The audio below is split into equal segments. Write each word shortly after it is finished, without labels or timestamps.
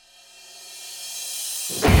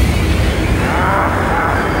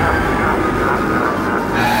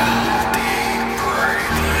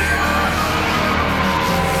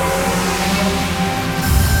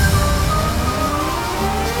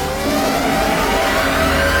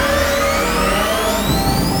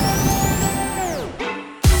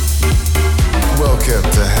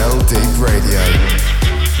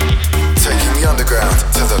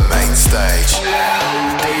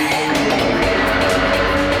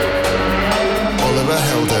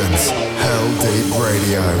Heldens, Hell Deep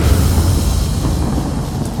Radio.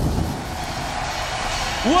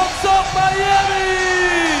 What's up, Miami?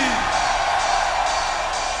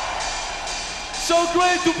 So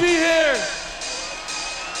great to be here.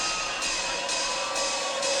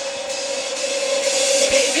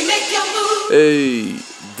 Hey,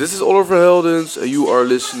 this is Oliver Heldens and you are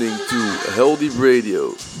listening to Hell Deep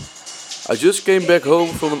Radio. I just came back home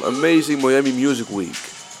from an amazing Miami Music Week.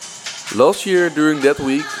 Last year during that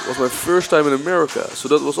week was my first time in America, so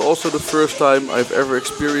that was also the first time I've ever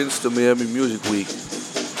experienced the Miami Music Week.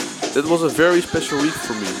 That was a very special week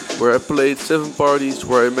for me, where I played 7 parties,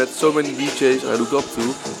 where I met so many DJs I look up to,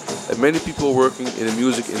 and many people working in the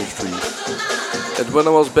music industry. And when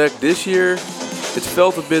I was back this year, it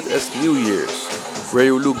felt a bit as New Year's, where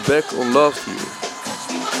you look back on last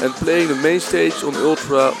year. And playing the main stage on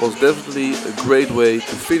Ultra was definitely a great way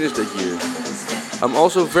to finish that year. I'm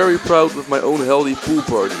also very proud of my own Healthy pool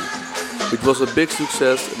party, which was a big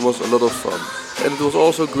success and was a lot of fun. And it was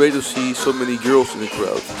also great to see so many girls in the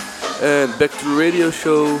crowd. And back to the radio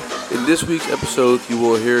show, in this week's episode you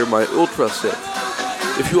will hear my Ultra set.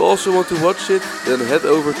 If you also want to watch it, then head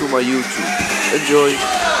over to my YouTube. Enjoy!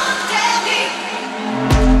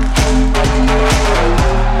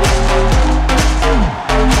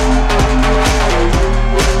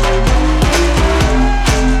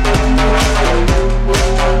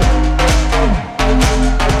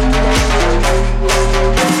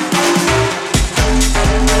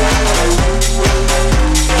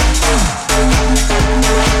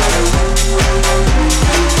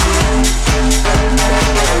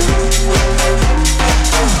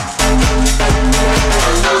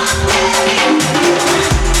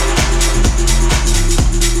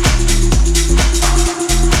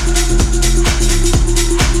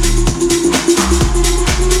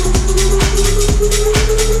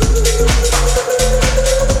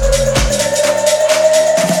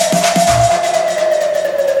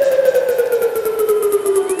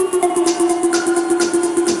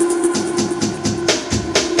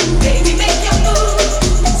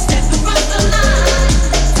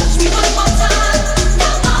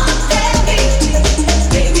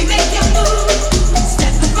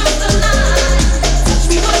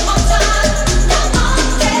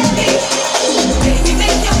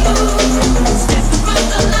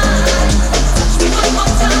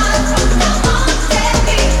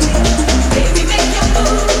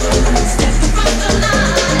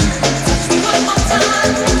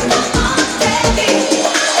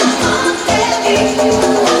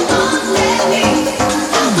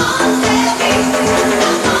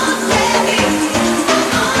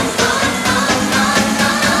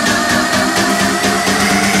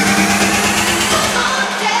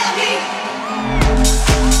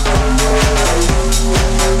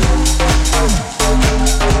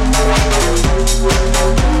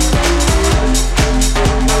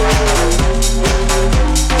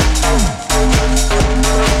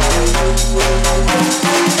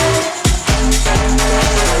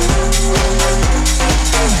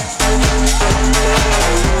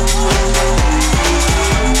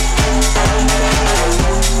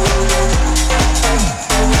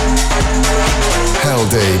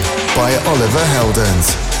 By Oliver Heldens.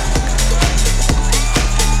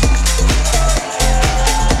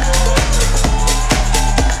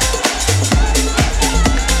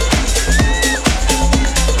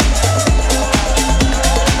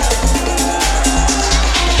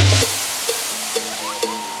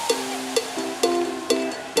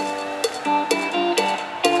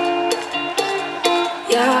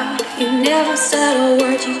 Yeah, you never said a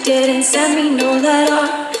word, you didn't send me no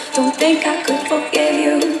letter. Don't think I could forgive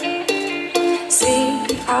you. See,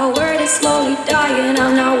 our word is slowly dying.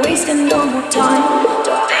 I'm not wasting no more time.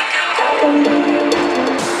 Don't think I can believe you.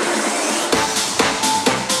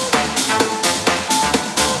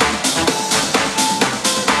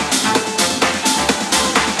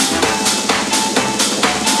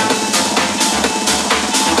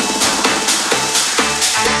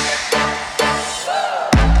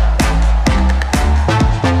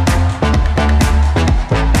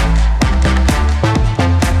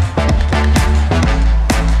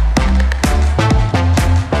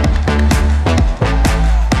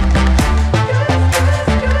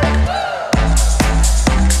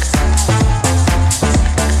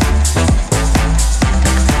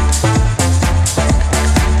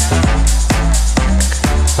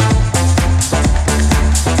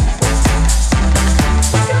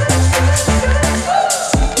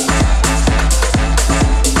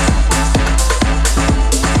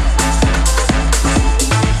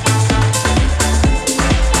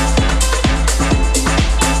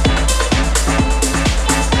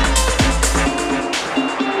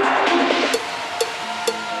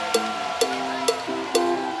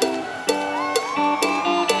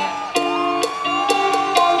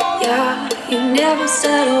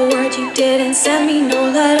 said a word, you didn't send me no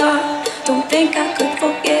letter. Don't think I could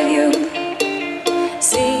forgive you.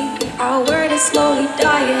 See, our word is slowly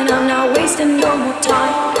dying. I'm not wasting no more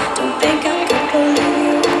time. Don't think I could believe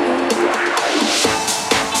you.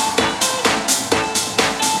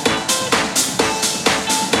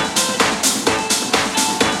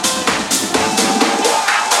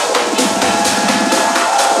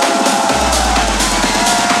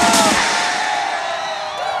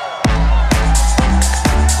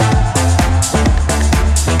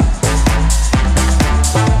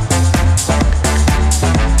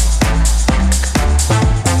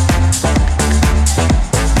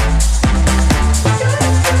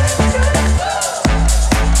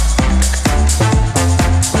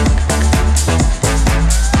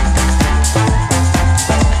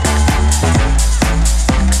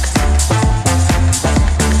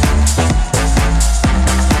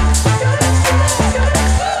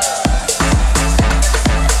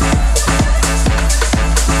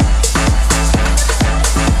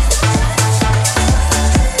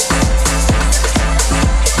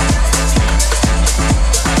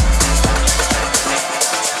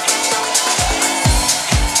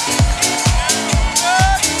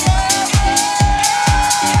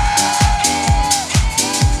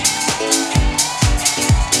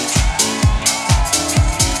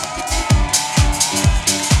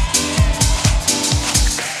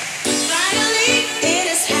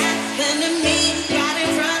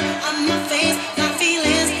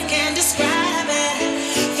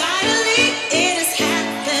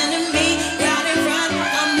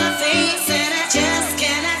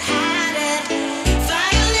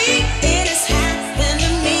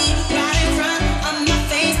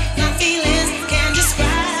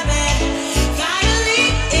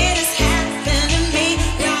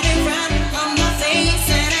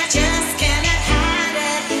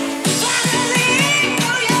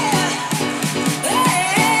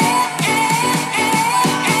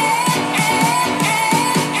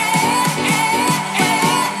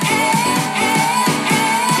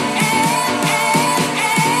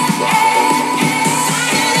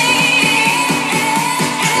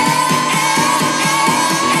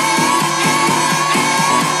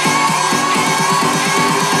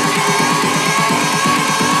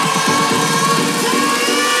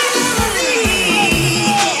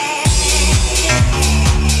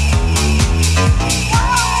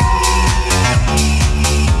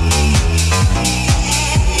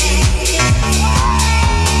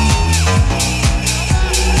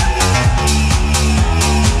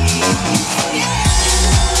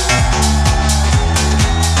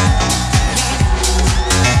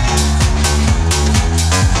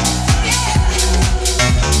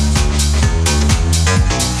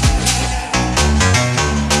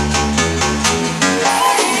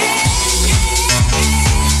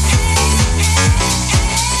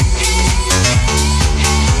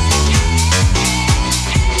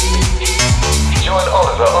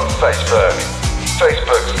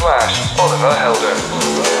 Facebook.com/Oliver Heldens.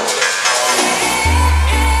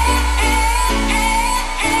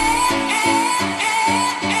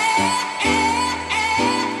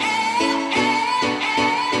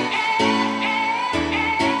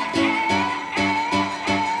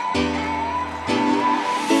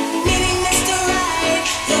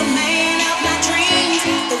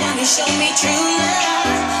 Show me true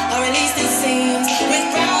love, or at least it seems. With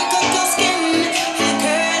brown cocoa skin and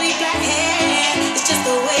curly black hair, it's just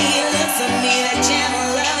the way he looks at me, that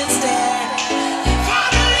gentle loving stare.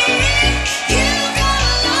 Finally, you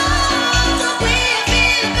gotta love the way I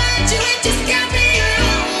feel about you. It just can't be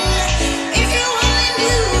wrong. If you only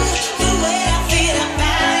knew the way I feel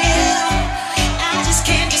about you, I just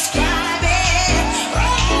can't describe it.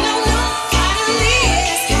 Oh no, no. Finally,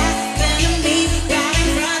 it's happened to me right in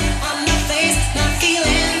front.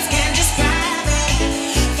 Feeling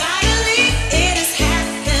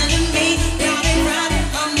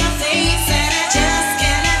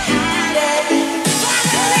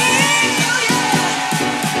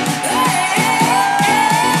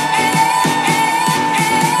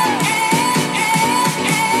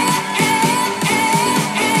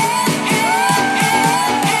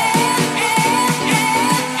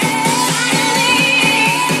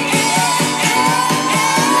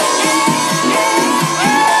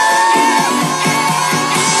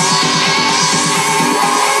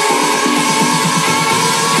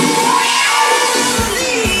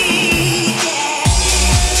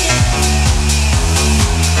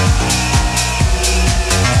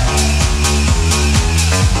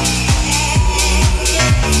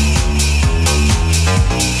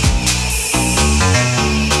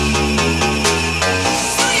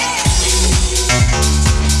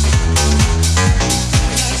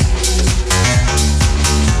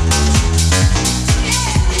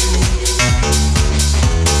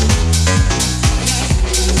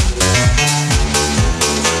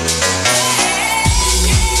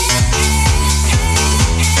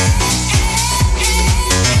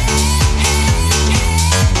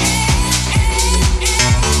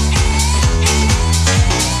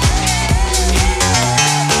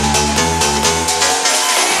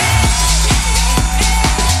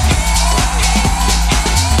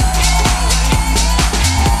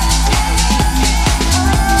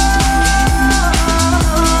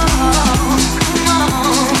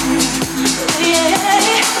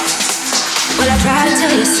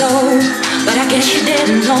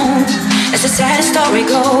didn't know. As the sad story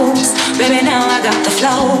goes, baby, now I got the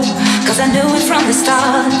flow. Cause I knew it from the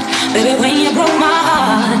start, baby, when you broke my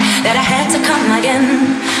heart, that I had to come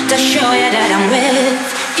again to show you that I'm with.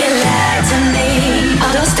 You lied to me.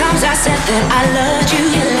 All those times I said that I loved you,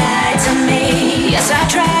 you lied to me. Yes, I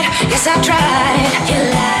tried, yes, I tried. You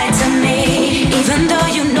lied to me. Even though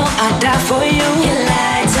you know I'd die for you, you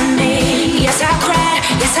lied to me. Yes, I cried,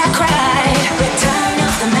 yes, I cried. Return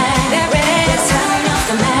of the man, there it is. Return of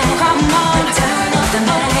the man, come on. Return of the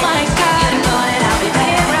man, oh my God, you know that I'll be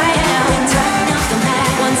back. Here I am. Return of the man,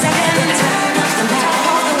 once again. Return of the man,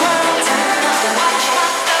 of the world. Return of the man,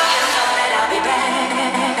 you know that I'll be back.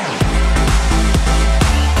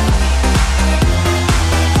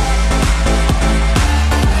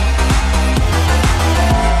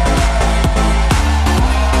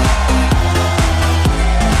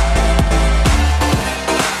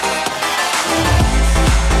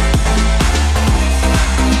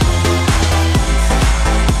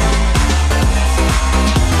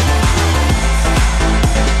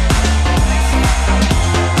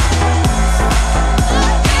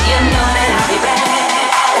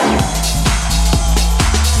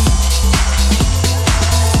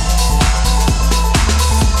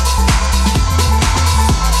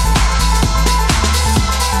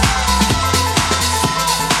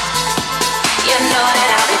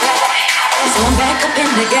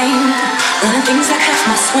 Running things like half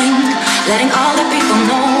my swing, letting all the people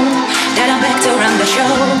know that I'm back to run the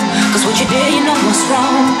show. Cause what you did, you know what's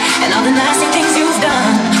wrong, and all the nasty things you've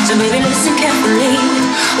done. So baby, listen carefully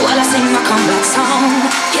while I sing my comeback song.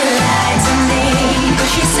 You lied to me, cause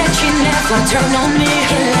she said she'd never turn on me.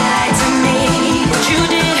 You lied to me, but you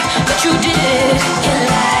did, but you did. You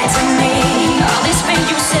lied to me, all this pain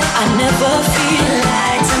you said I never feel. You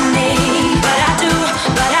lied to me, but I do,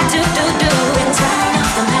 do. Return of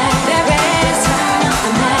the man, there is. Return of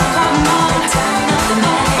the man, come on. Return of the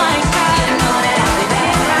man, my God, you know that I'll be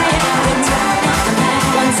back. Here I am. Return of the man,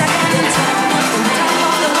 once again. Return of the man,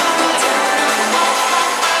 of the world. Return of the man,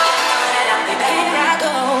 you know that I'll be back. Here I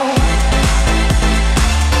go.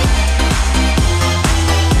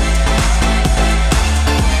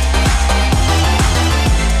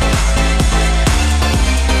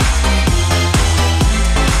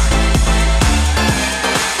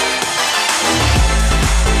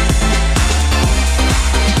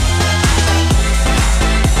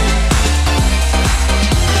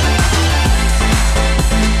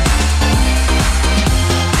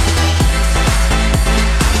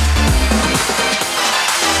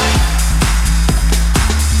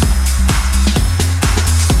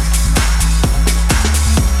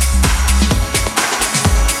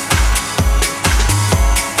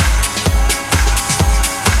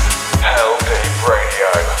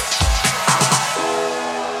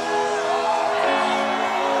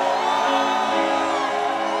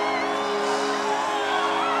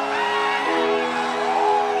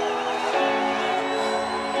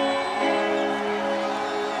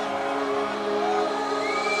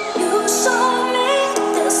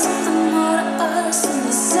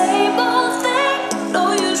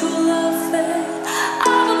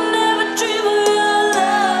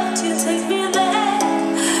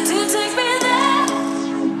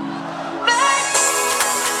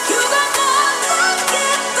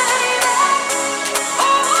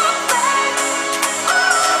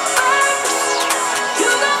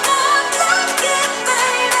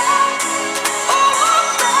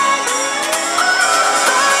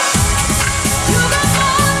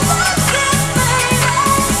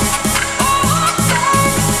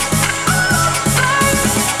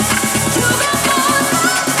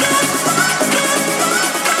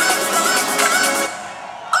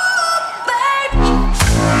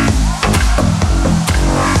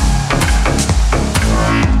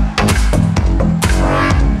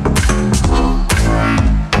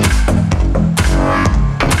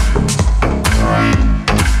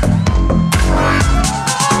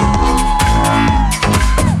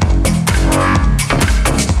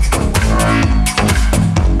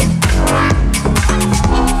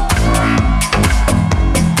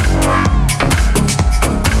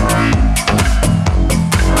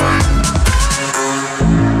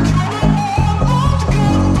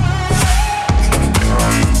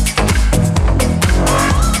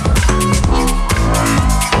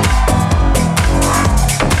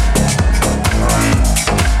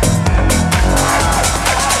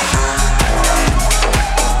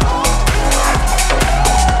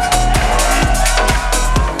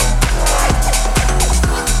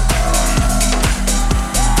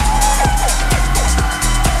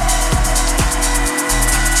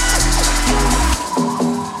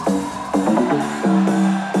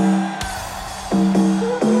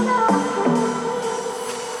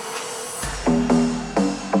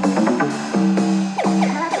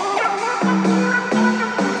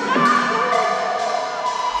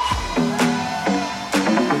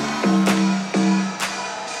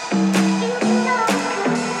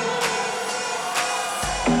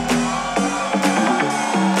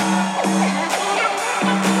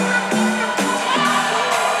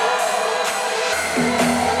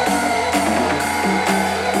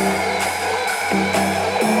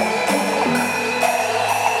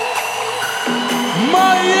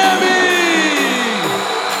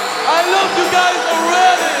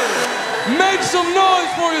 some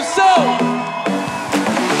noise for yourself.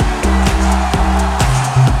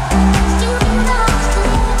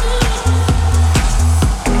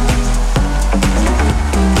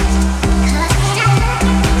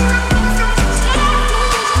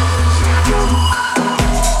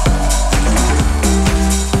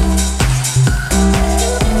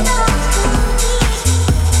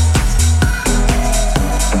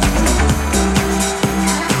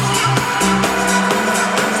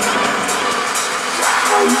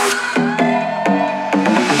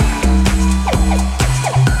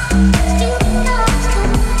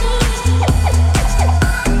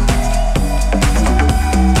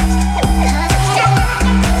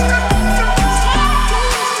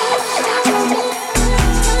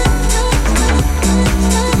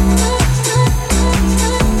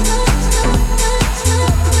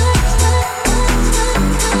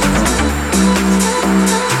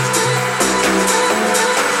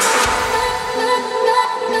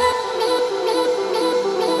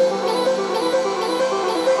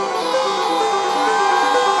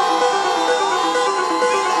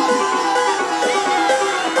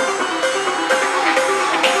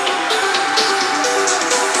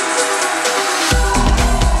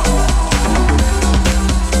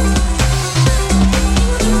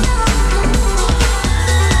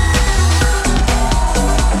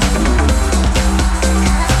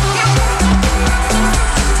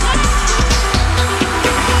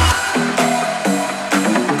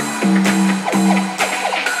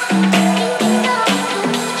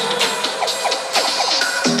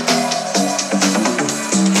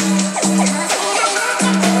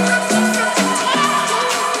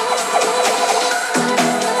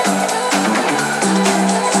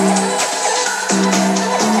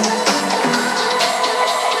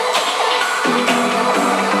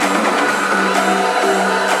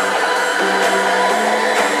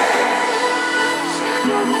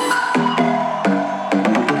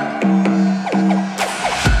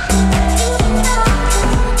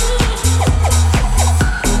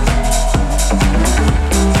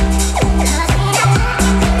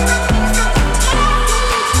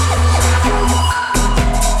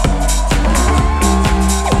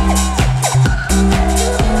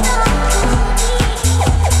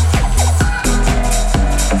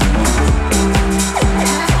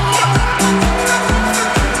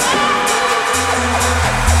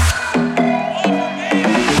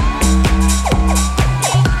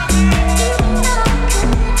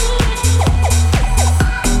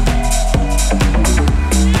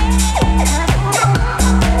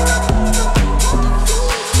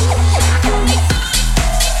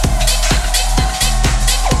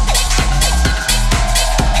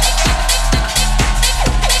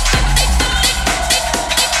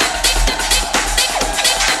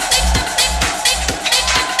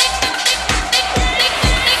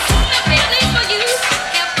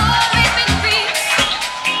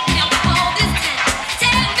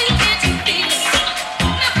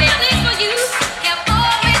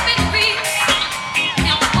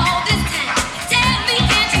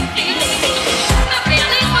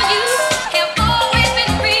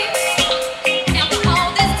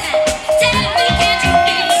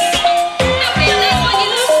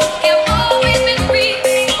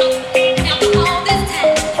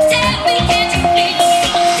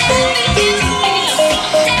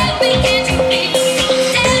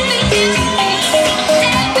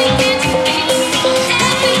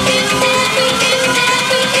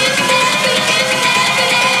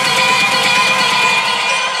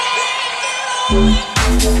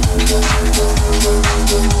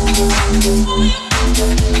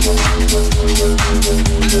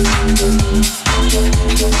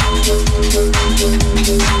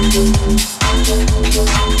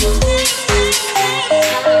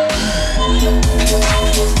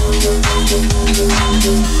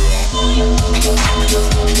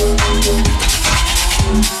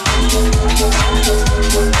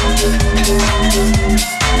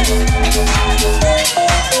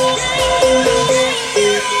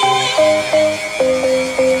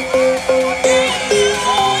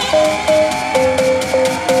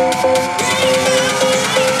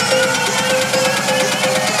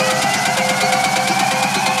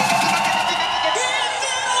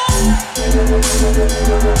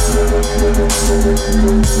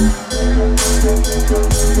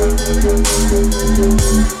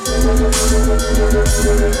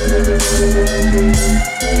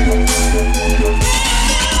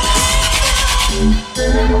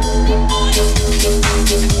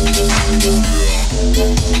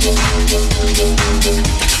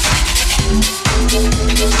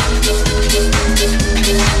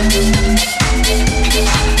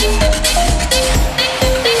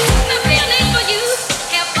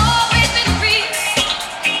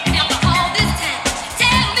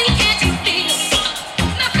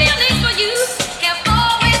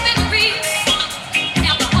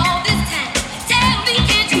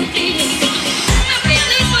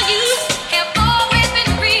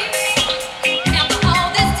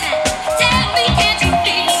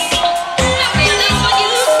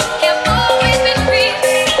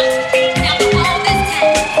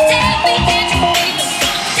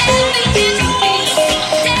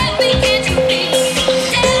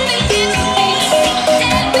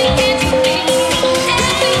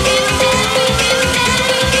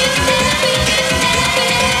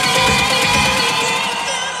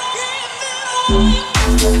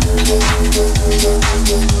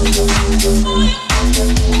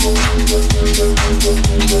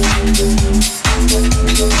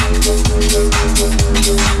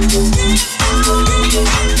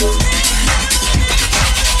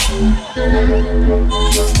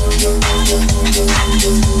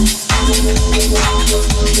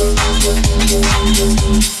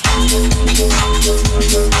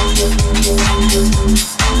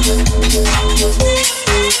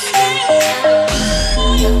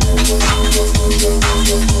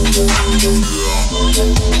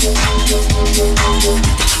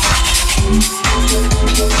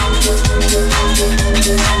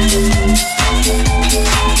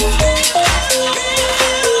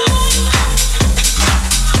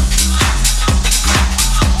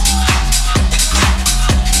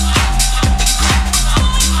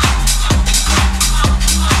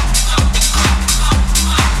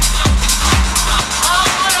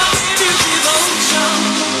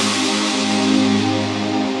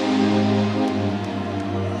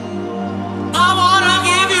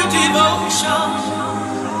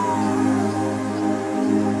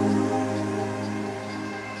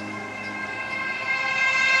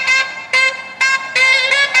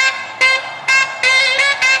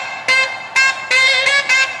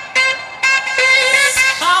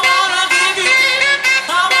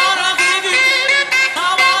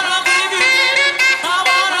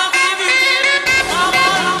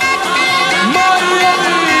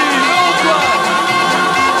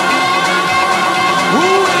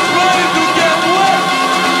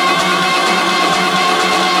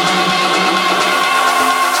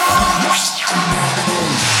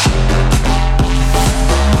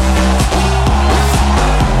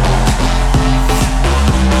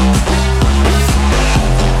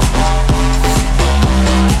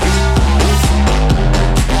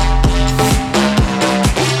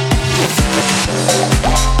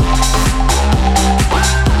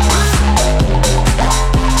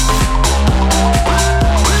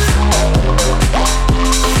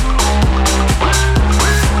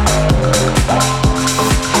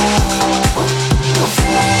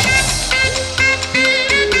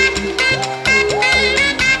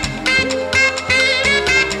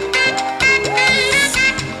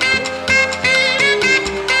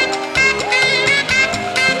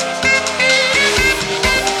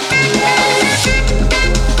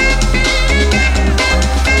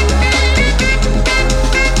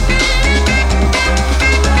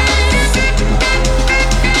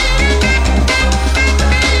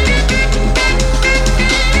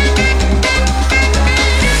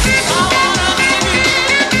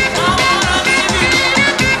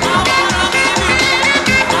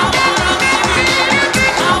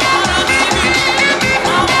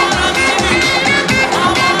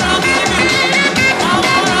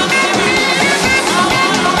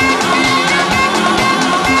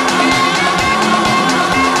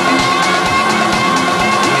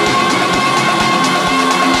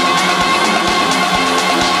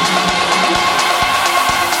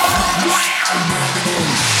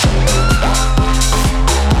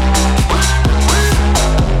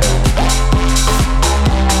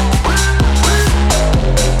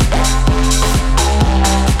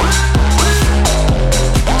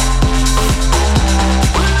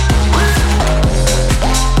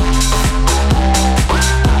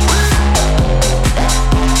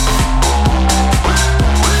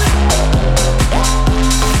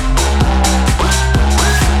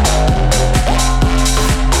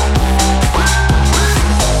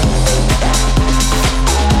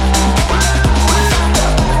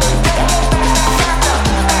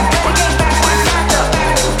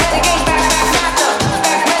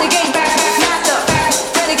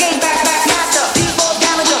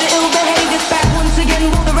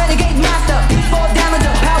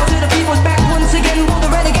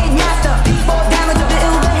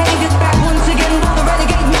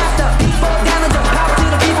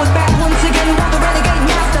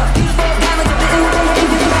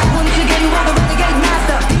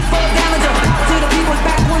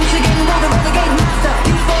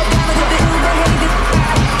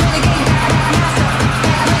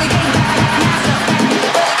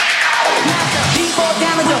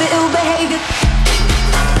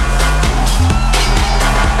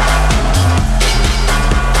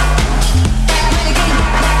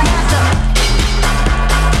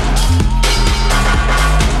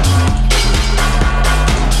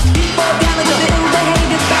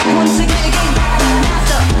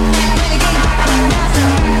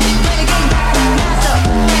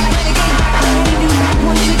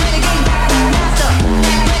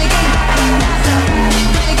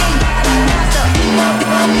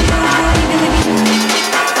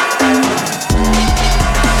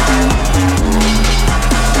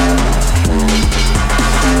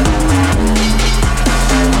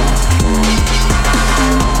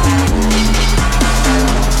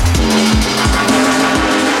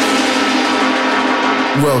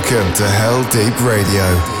 Welcome to Hell Deep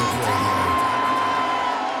Radio.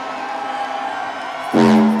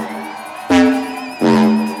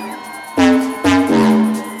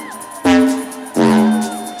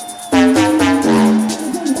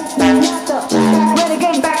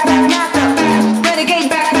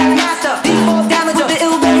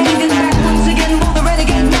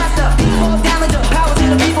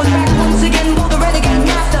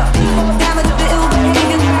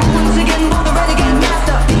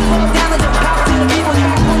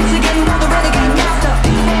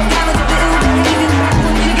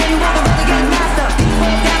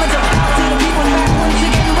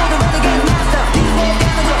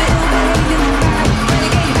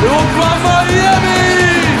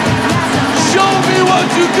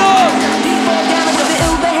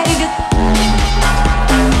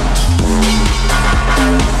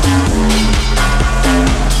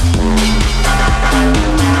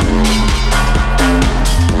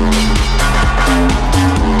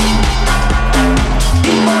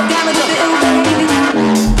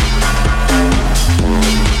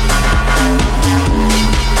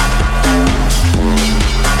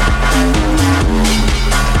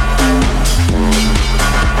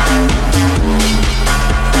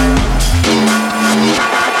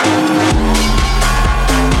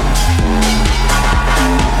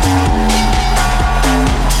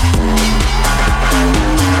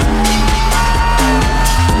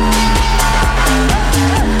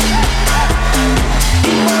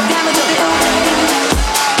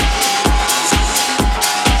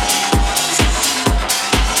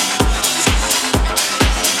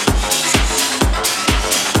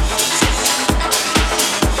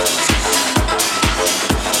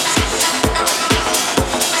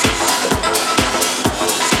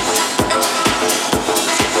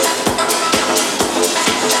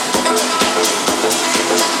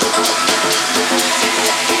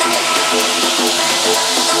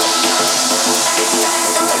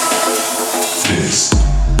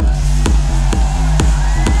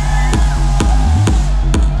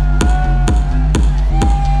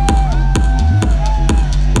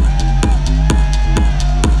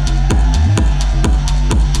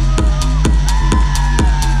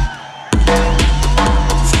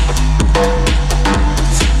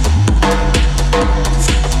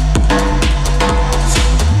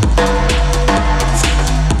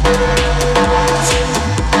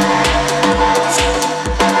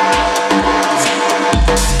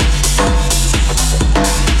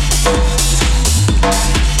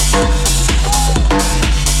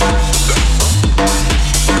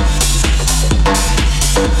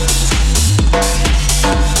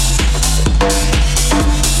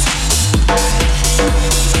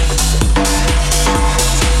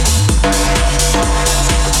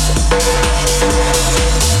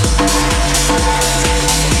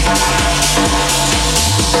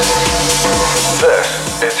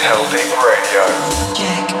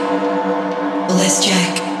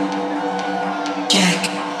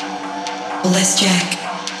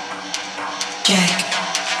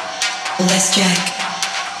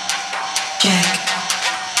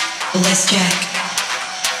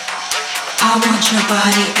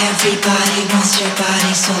 Everybody wants your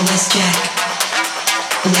body, so let's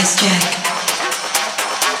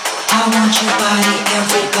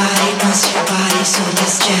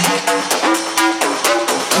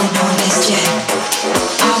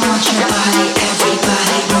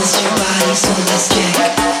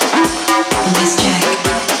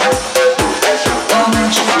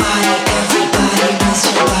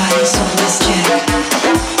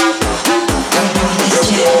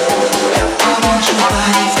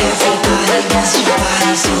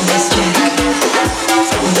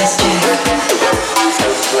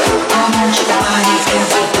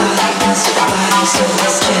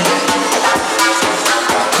check.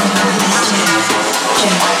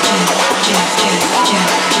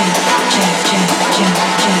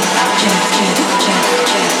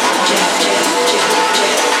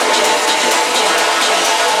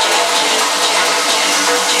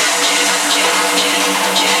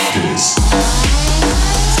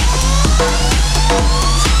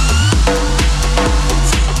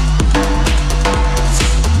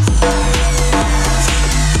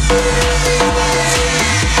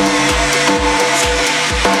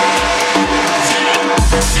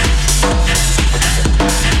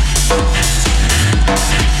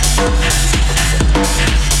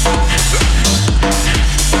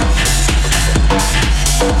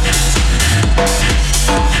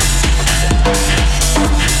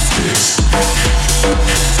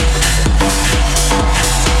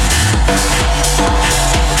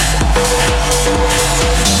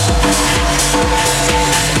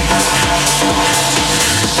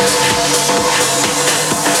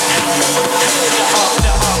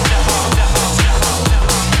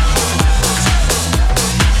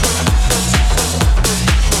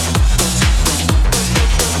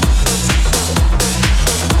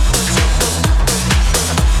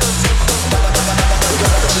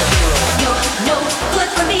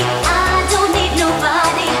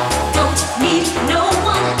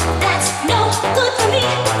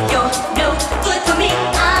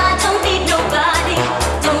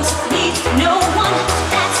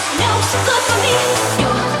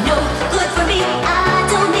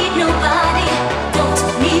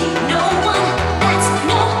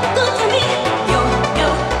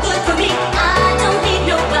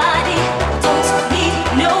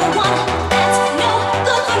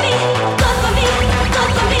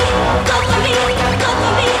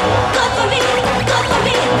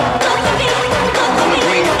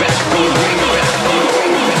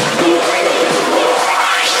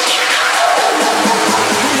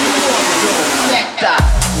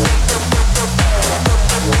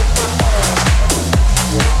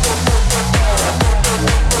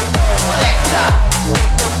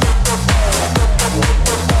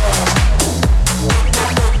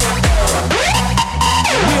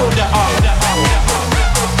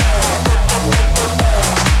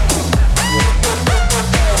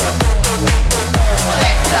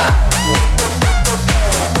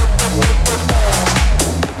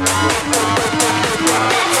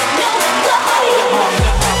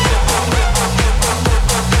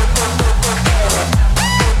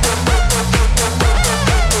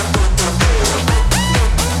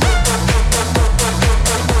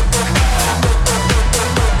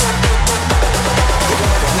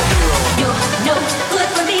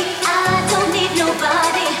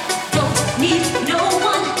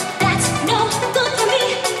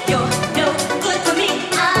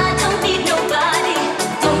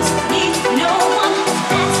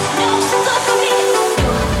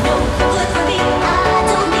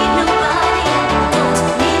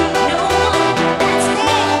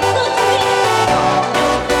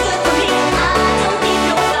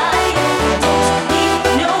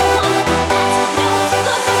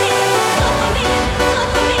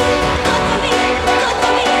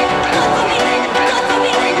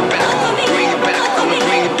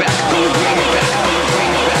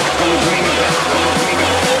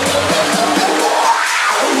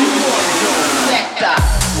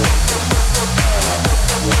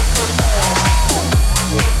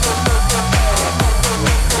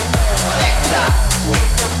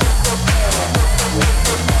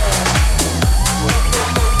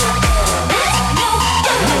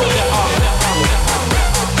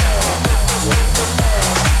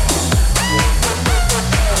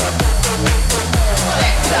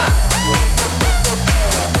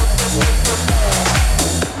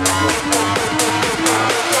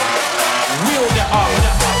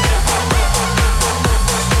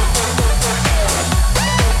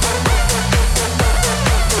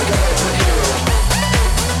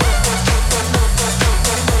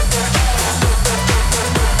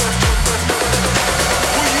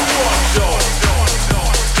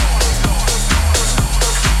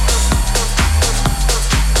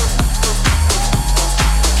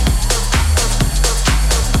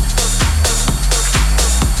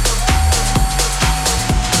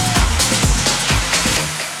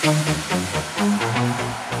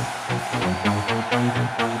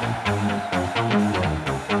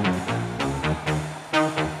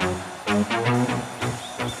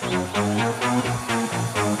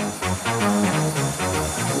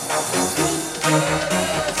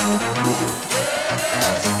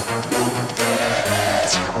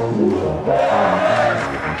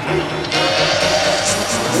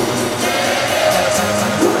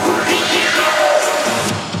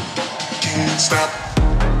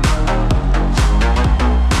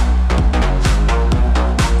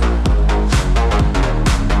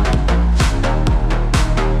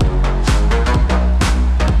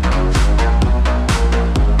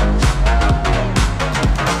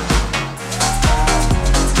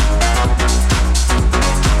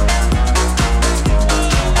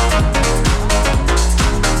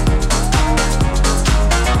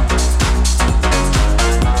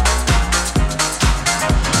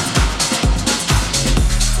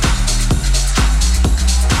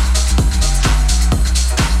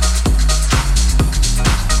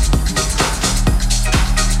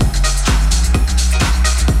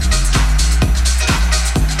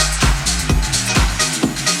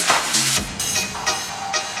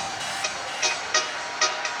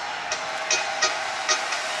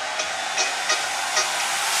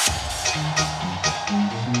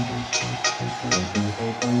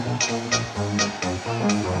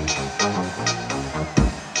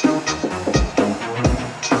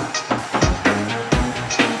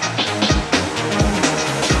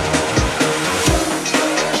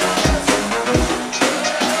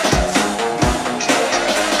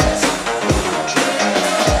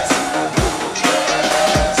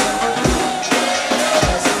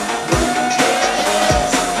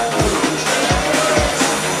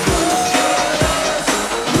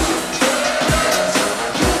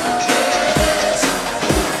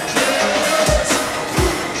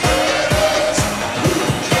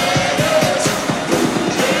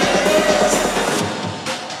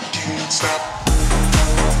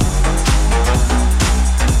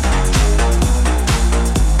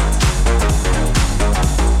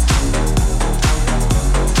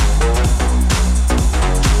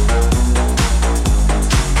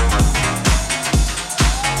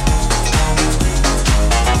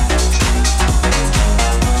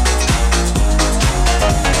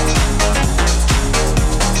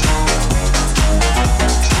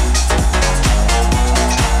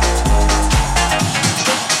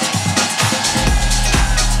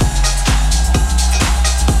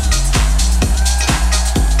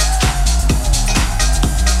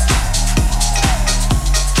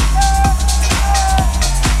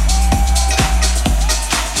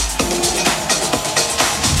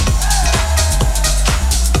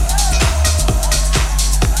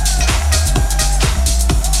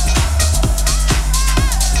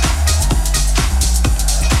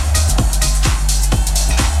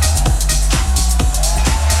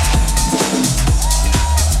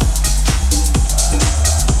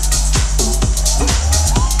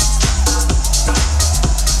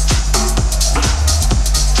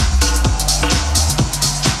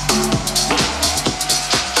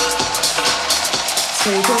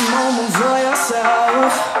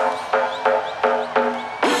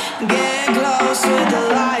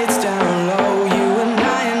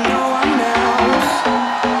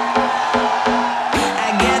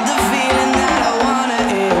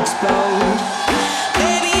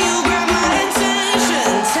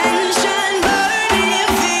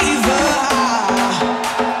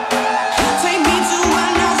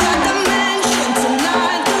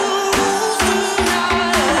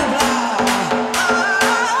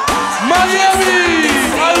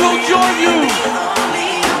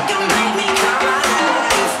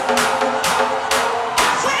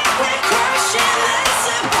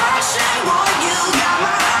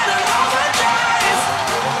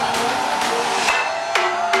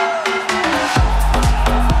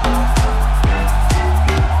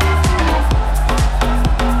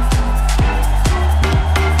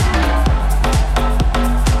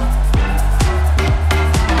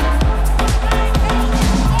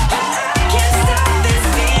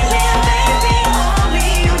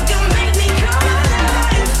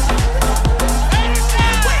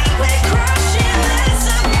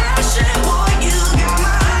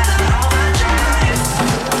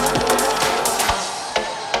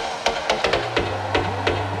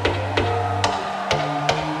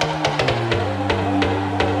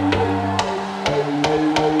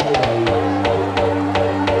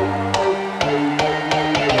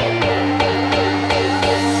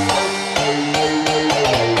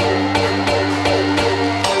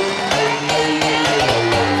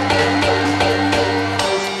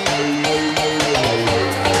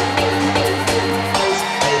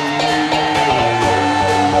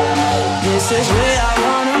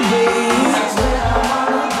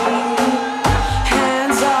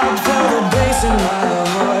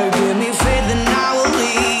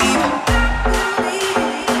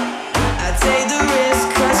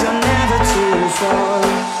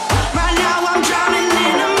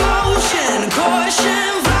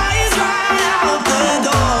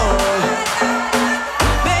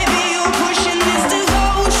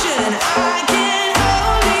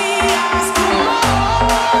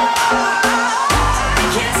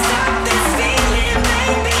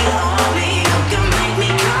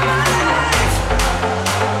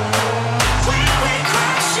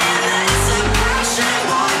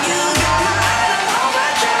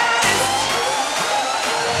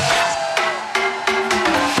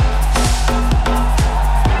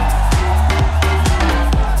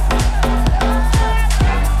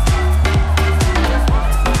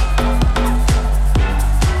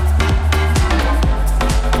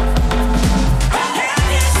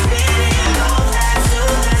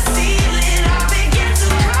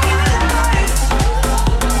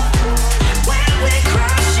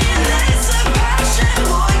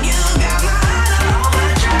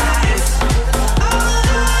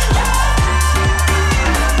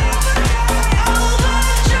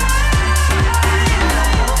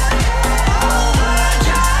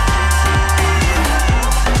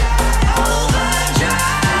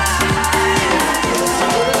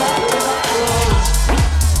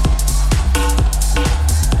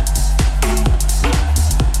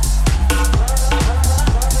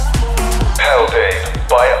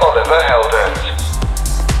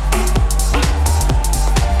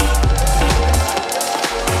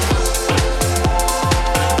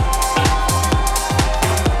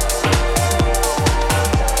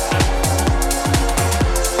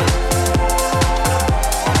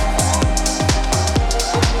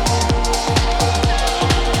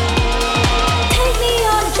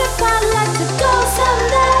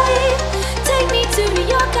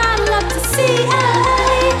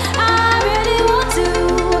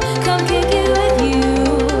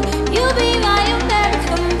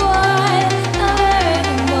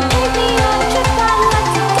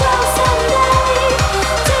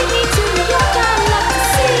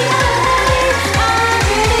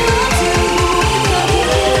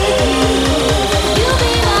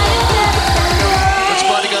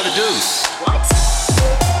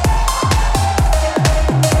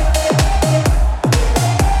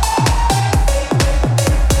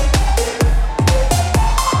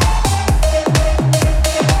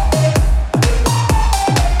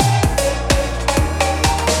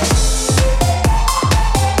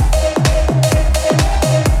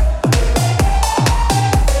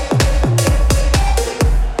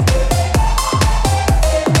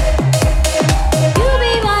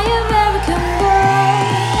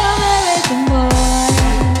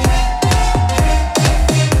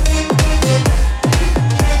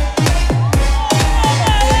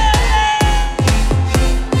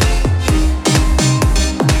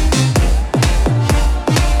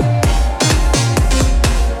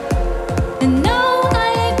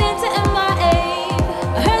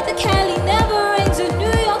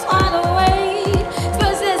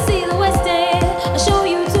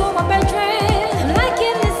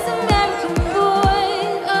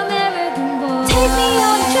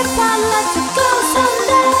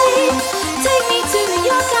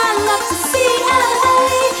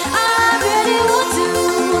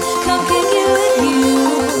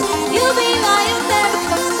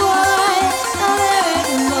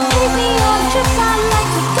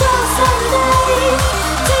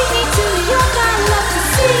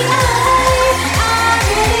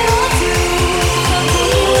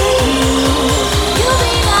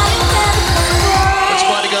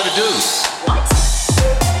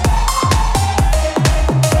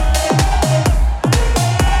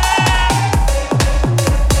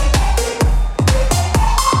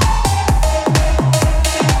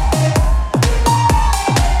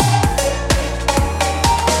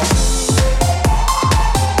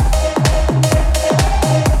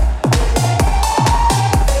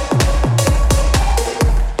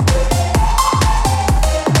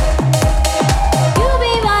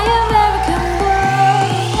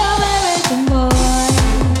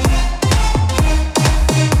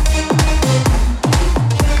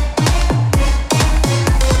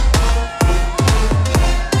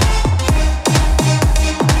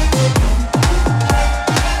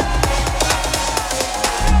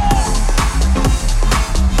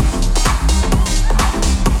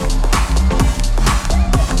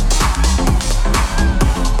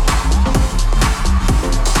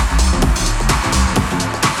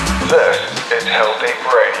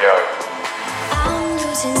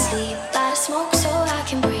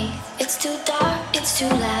 too dark, it's too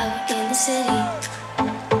loud in the city.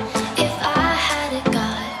 If I had a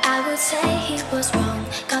god, I would say he was wrong.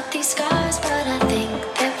 Got these scars, but I think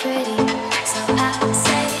they're pretty. So I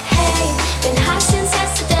say, hey, been high since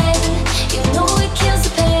yesterday. You know it kills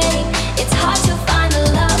the pain. It's hard to find the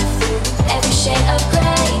love through every shade of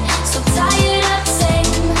gray. So tired of the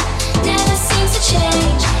same, never seems to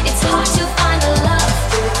change. It's hard to find the love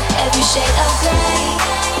through every shade of gray.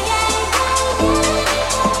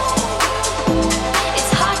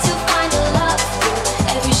 It's hard to find the love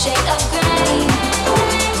through every shade of gray.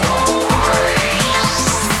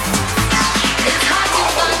 It's hard to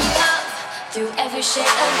find the love through every shade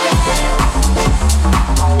of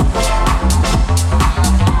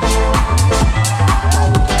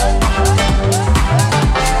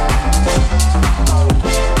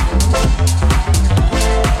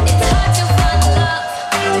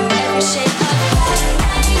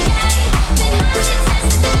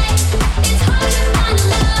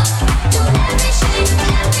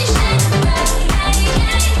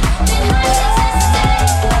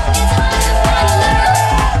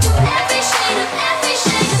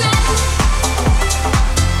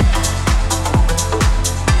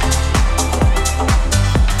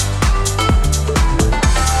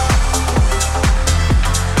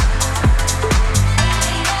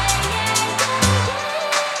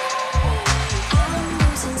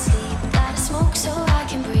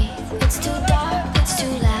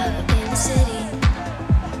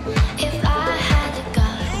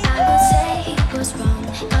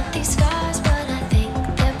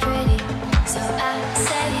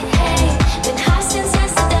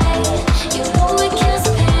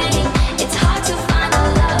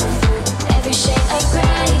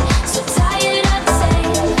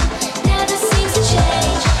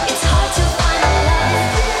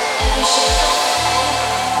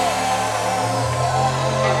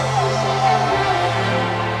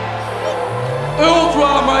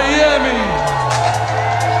Ultra Miami.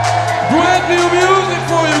 Brand new music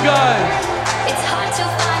for you guys. It's hard to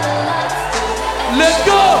find the love through every Let's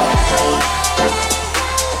go.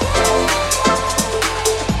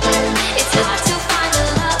 It's hard to find the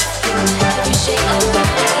love through every shade of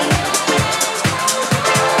gray.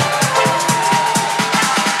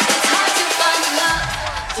 It's hard to find the love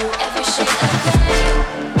through every shade of gray.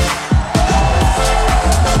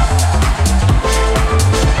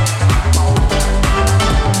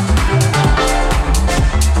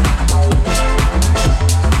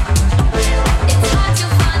 It's hard to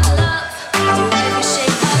find the love through every shade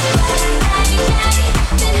of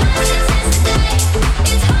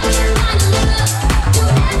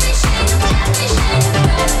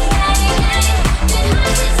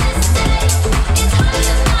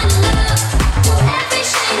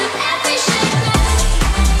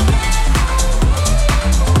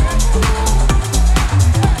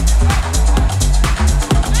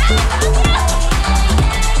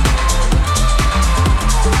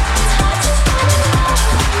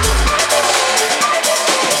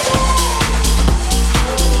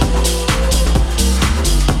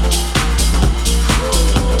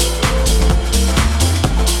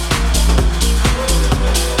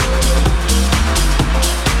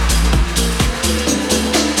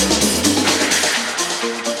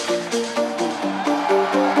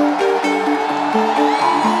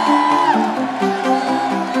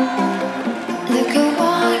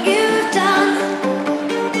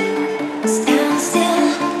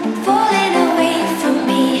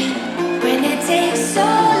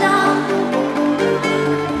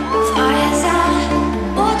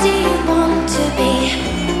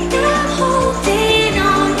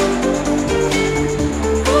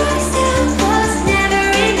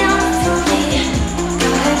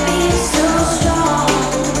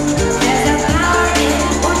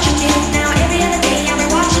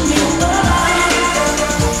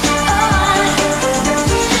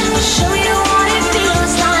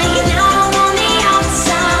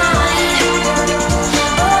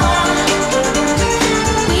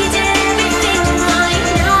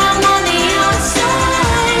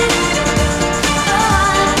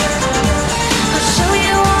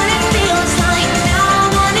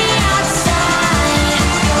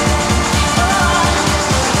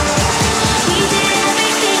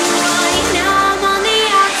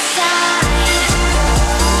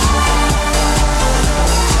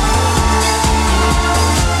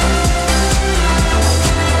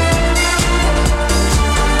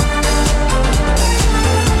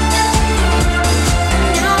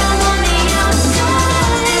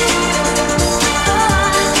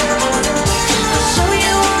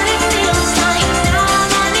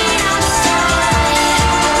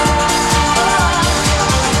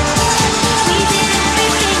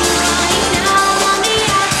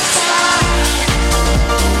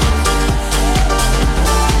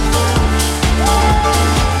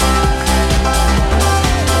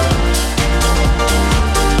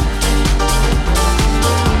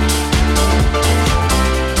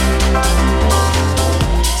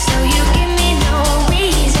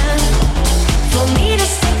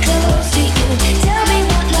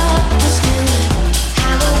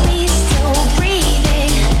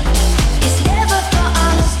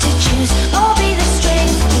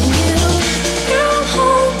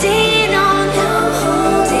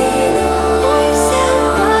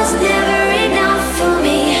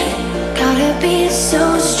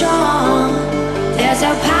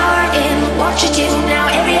watching you now.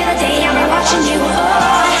 Every other day I'm watching you.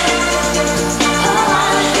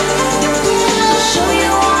 I'll show you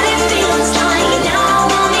what it feels like. Now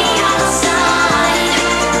I'm on the outside.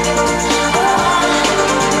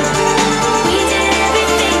 We did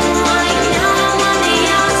everything right. Now I'm on the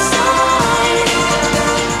outside.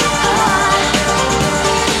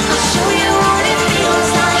 I'll show you what it feels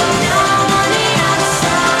like. Now I'm on the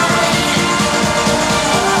outside.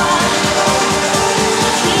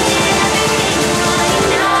 We did everything right.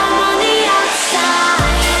 Now I'm on the outside. Now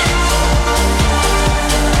I'm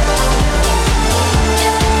on the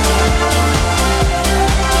outside.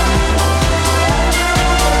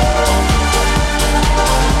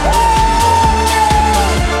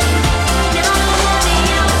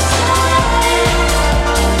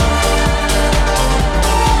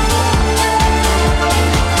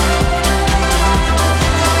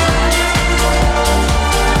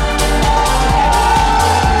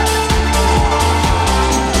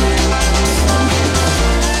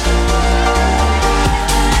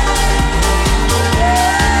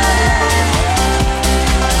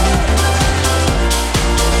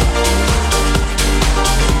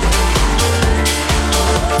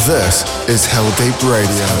 This is Hell Deep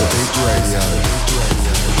Radio.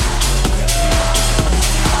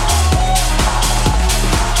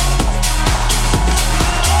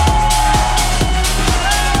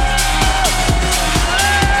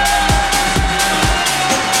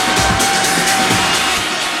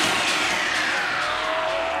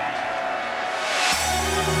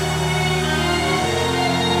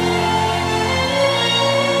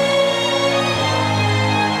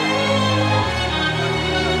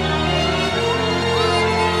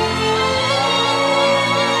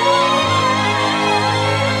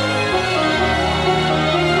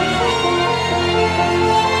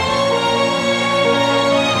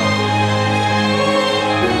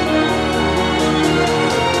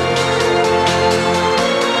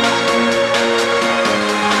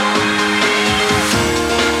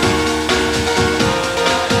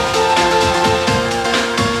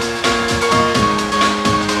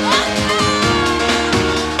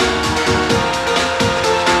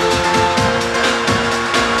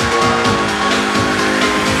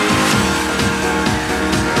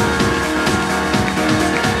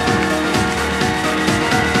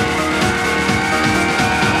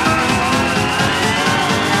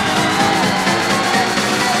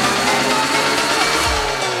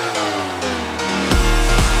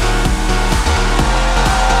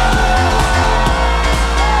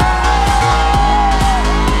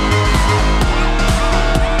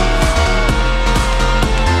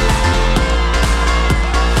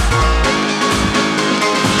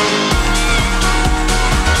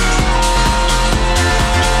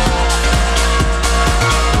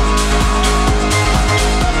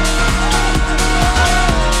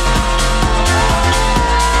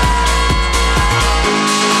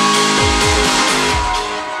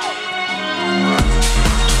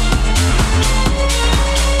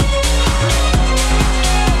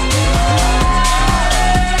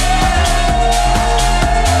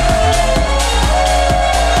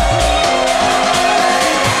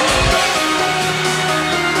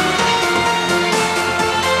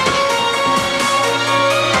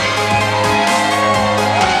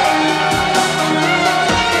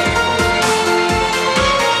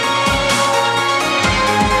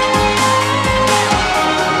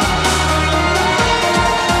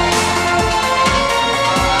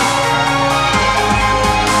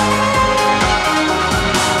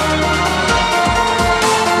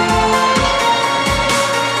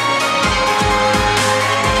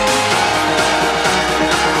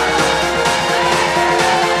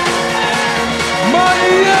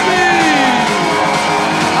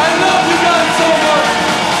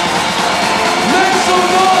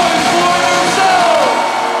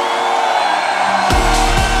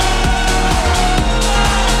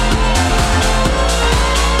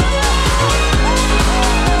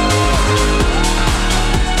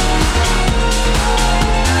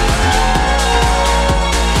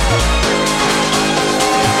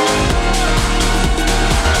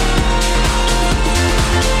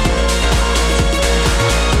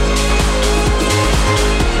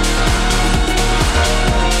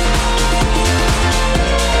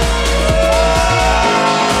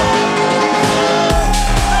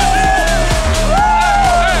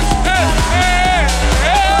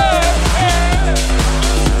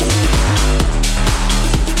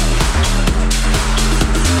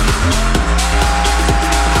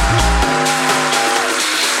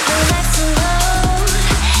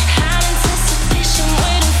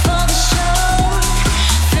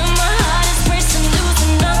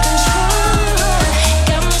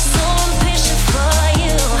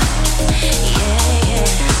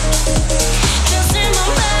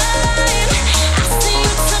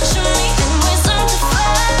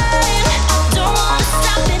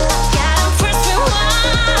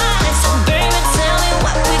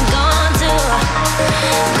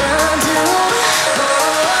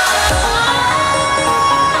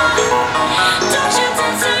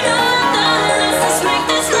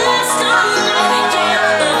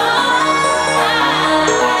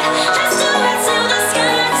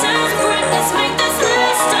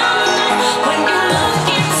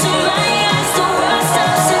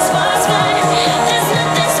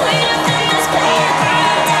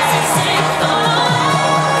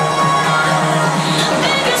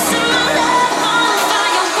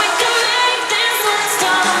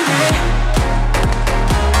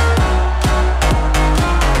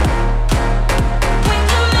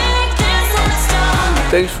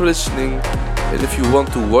 Thanks for listening, and if you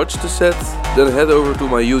want to watch the set, then head over to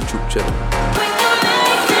my YouTube channel.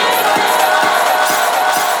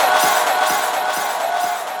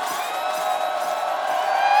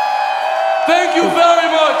 Thank you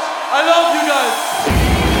very much. I love you guys.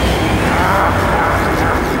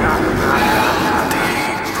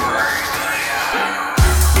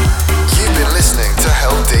 You've been listening to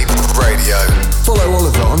Hell Deep Radio. Follow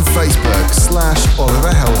Oliver on Facebook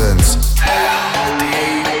 /Oliver Heldens.